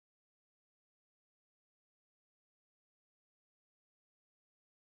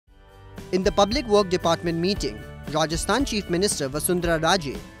In the Public Work Department meeting, Rajasthan Chief Minister Vasundhara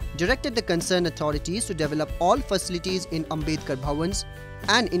Raje directed the concerned authorities to develop all facilities in Ambedkar Bhawans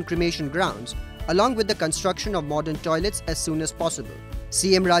and in cremation grounds, along with the construction of modern toilets as soon as possible.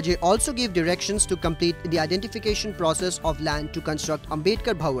 CM Raje also gave directions to complete the identification process of land to construct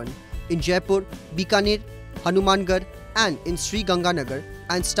Ambedkar Bhawan in Jaipur, Bikaner, Hanumangarh and in Sri Ganganagar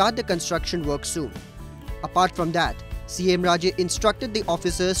and start the construction work soon. Apart from that, CM Raje instructed the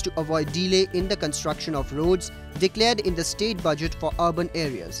officers to avoid delay in the construction of roads declared in the state budget for urban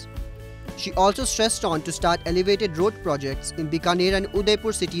areas. She also stressed on to start elevated road projects in Bikaner and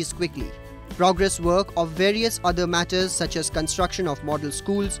Udaipur cities quickly. Progress work of various other matters such as construction of model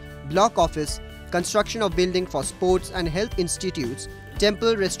schools, block office, construction of building for sports and health institutes,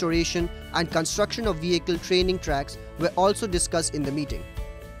 temple restoration and construction of vehicle training tracks were also discussed in the meeting.